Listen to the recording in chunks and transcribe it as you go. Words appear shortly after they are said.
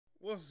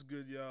What's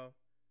good, y'all?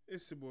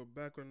 It's your boy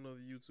back on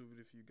another YouTube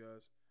video for you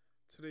guys.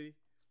 Today,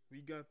 we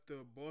got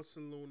the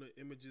Barcelona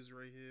images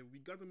right here. We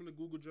got them in the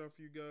Google Drive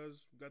for you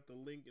guys. We got the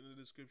link in the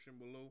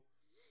description below.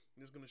 I'm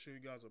just going to show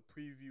you guys a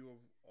preview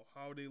of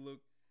how they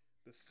look.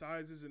 The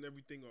sizes and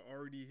everything are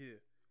already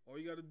here. All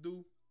you got to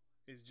do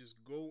is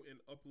just go and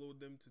upload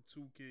them to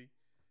 2K.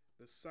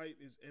 The site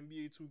is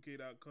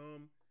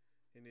NBA2K.com.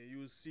 And then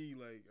you'll see,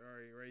 like,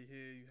 alright, right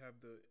here, you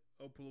have the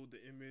upload the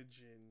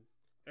image and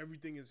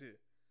everything is here.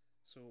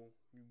 So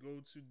you go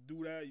to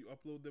do that, you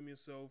upload them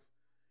yourself,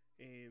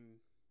 and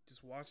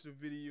just watch the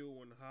video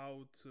on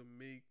how to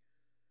make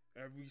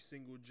every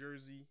single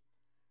jersey.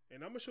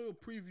 And I'm gonna show you a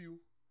preview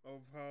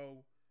of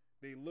how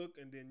they look,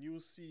 and then you'll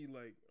see,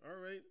 like,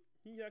 alright,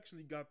 he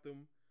actually got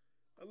them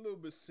a little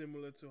bit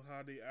similar to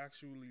how they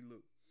actually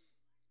look.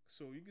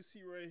 So you can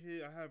see right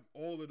here, I have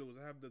all of those.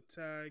 I have the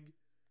tag,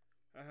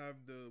 I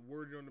have the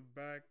word on the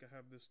back, I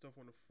have this stuff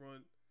on the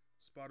front,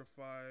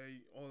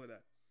 Spotify, all of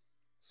that.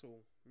 So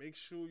make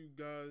sure you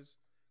guys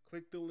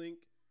click the link.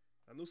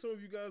 I know some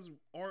of you guys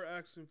are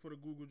asking for the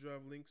Google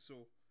Drive link,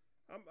 so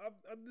I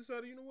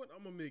decided, you know what,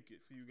 I'm gonna make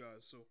it for you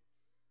guys. So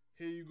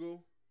here you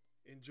go.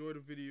 Enjoy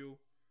the video.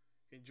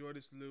 Enjoy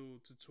this little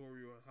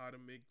tutorial on how to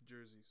make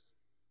jerseys.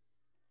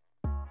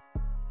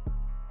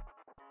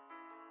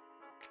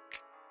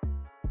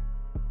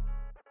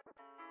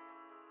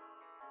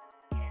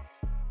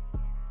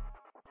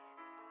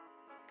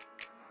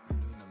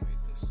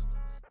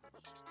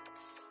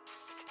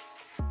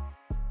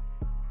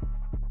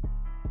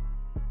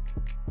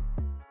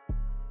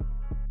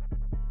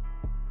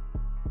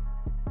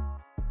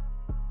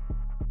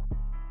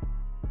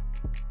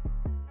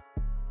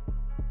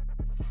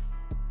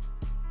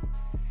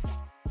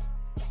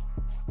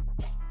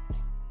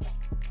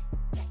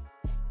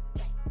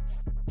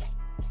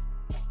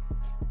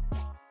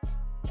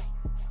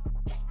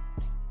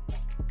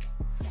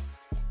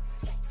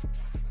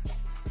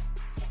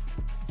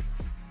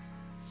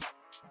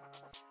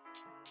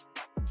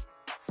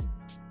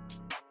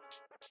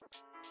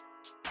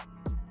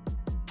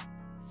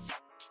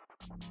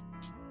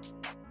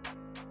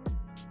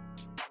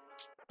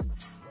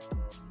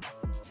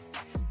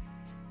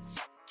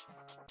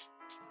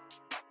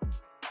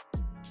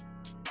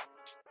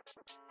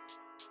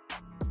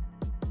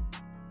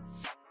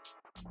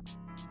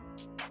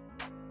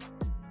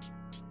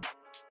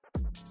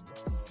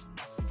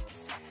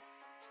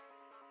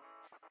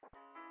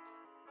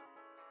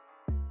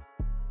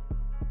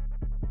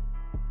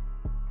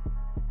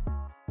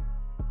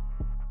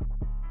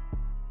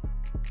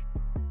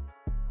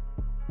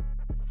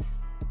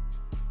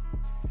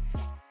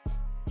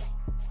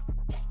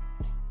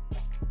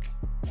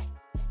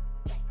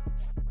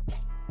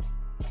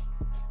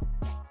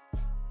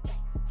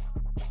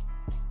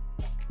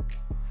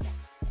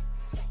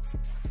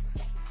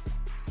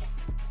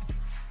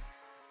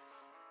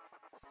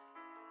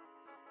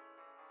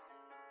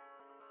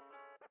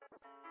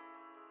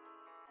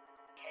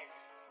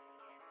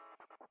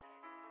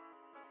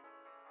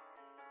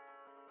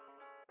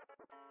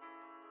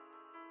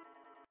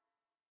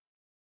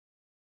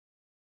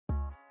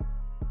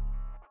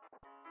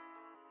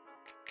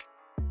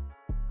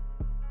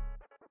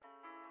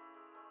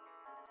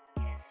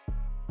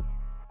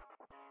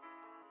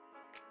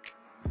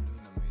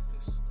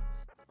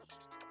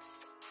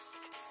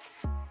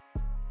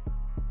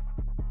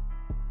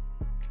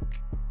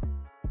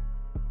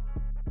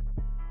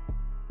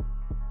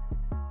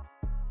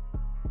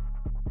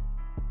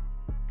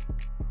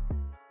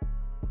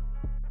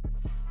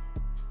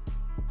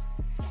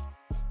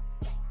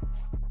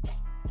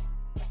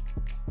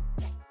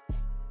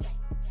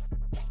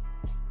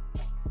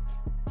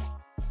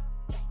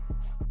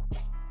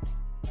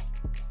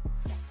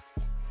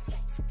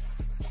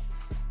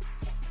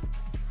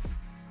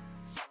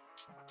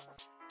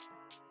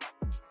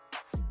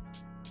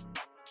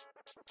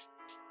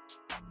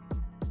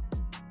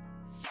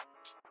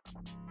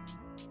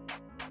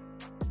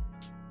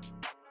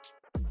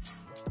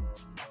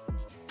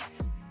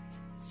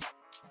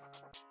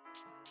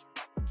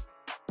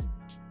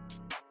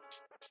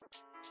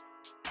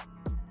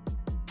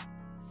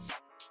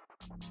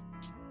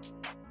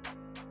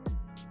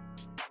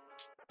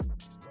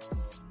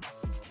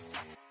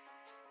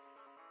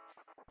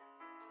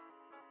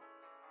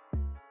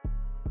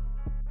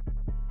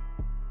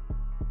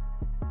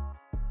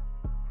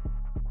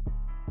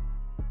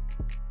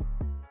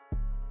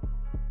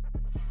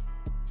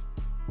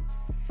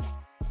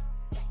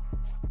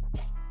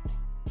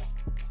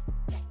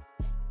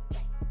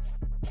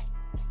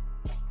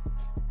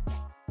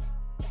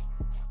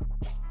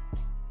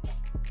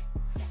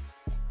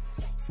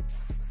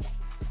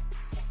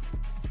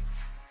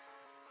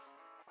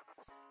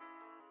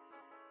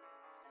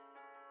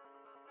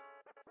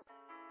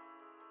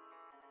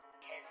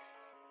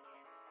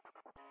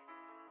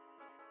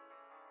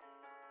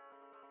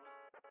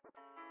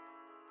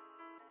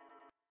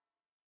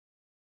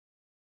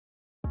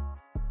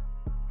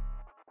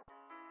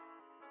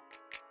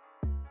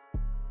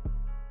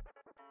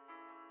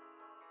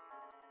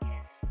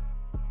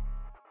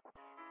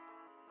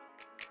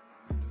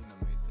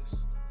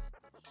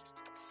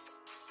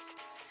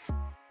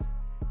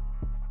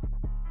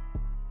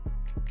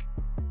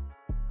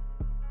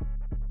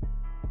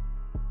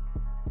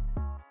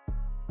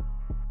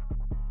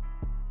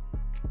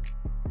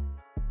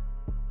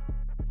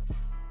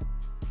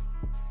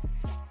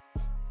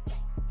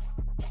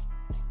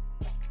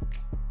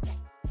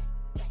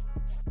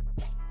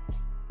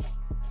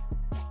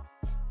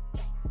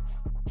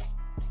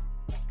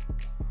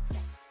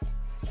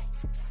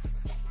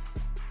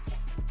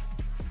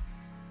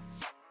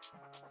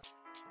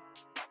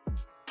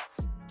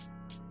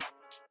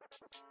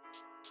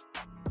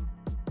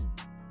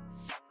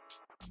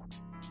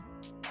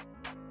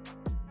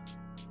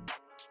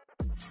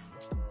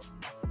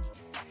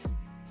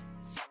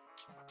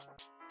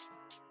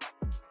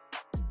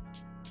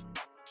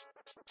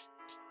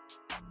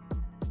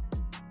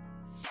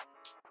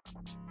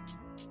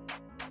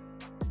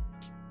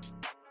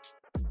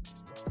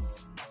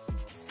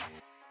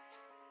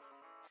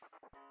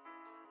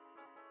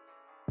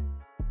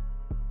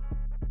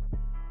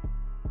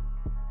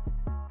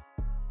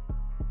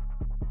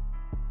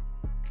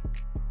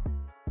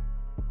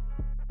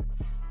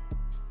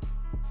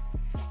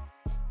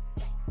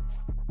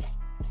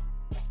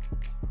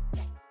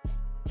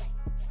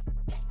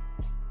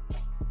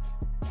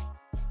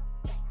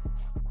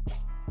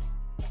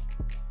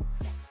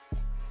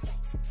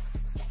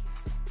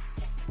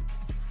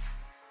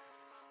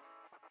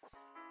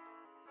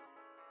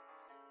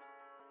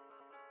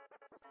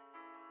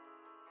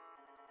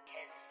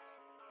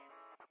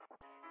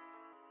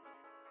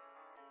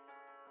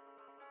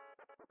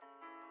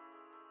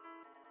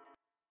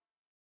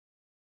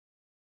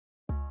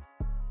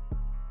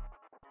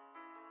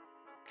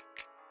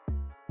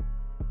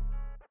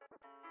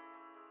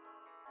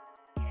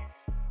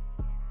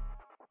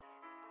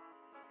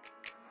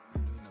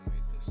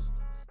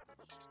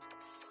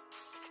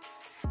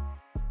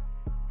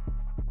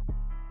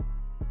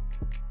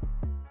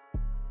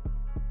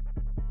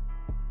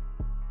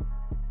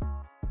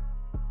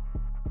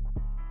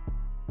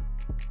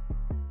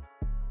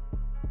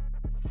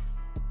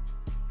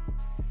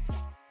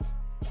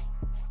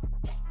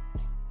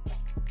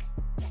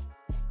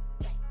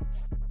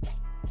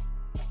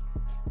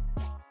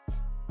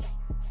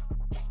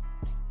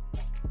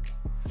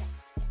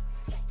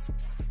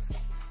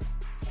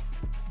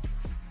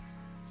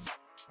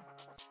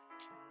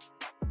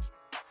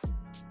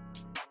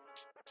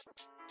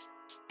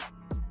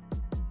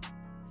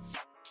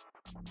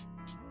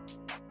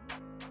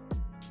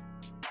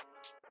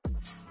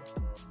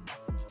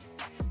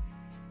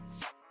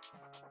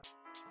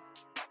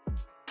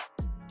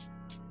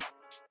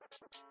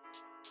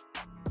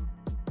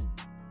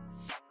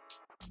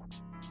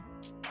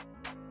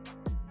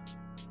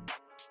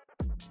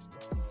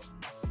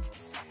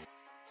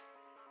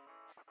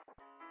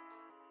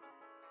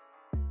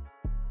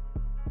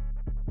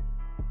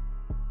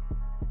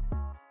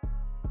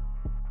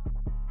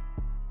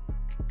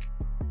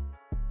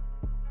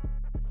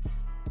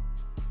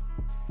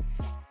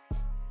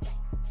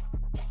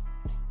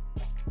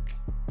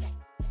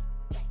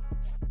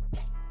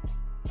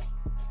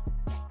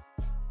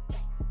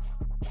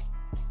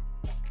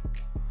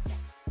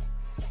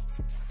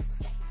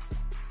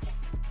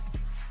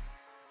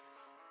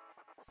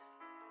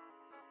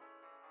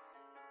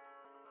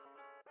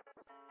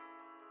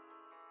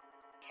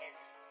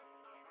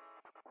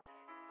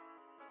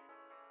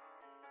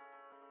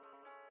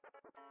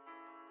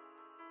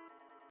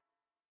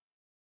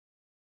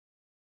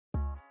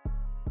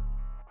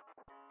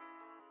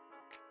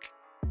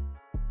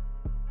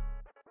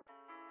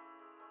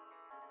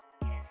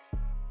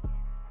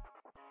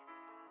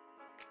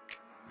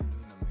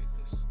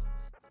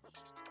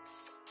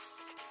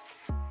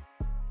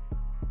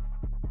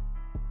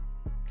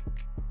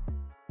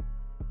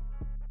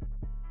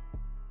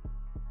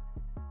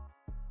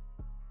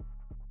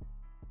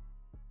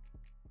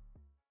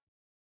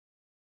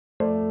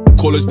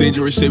 Call us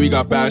dangerous, say we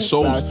got bad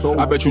souls.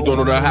 I bet you don't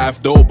know the half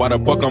though. By the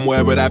buck, I'm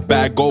wherever that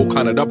bag go.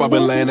 Counted up, I've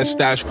been laying that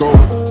stash grow.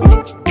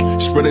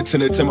 Spread it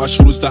to tell my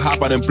shooters to hop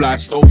out and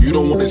blast. Oh, you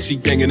don't wanna see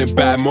gangin' in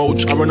bad mode.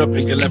 Try run up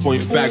and get left on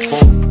your back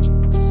home.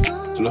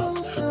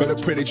 Look, better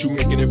pray that you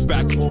making it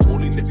back home.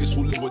 Only niggas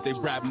who live what they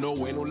rap know.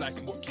 Ain't no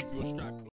lacking what keep you a strap.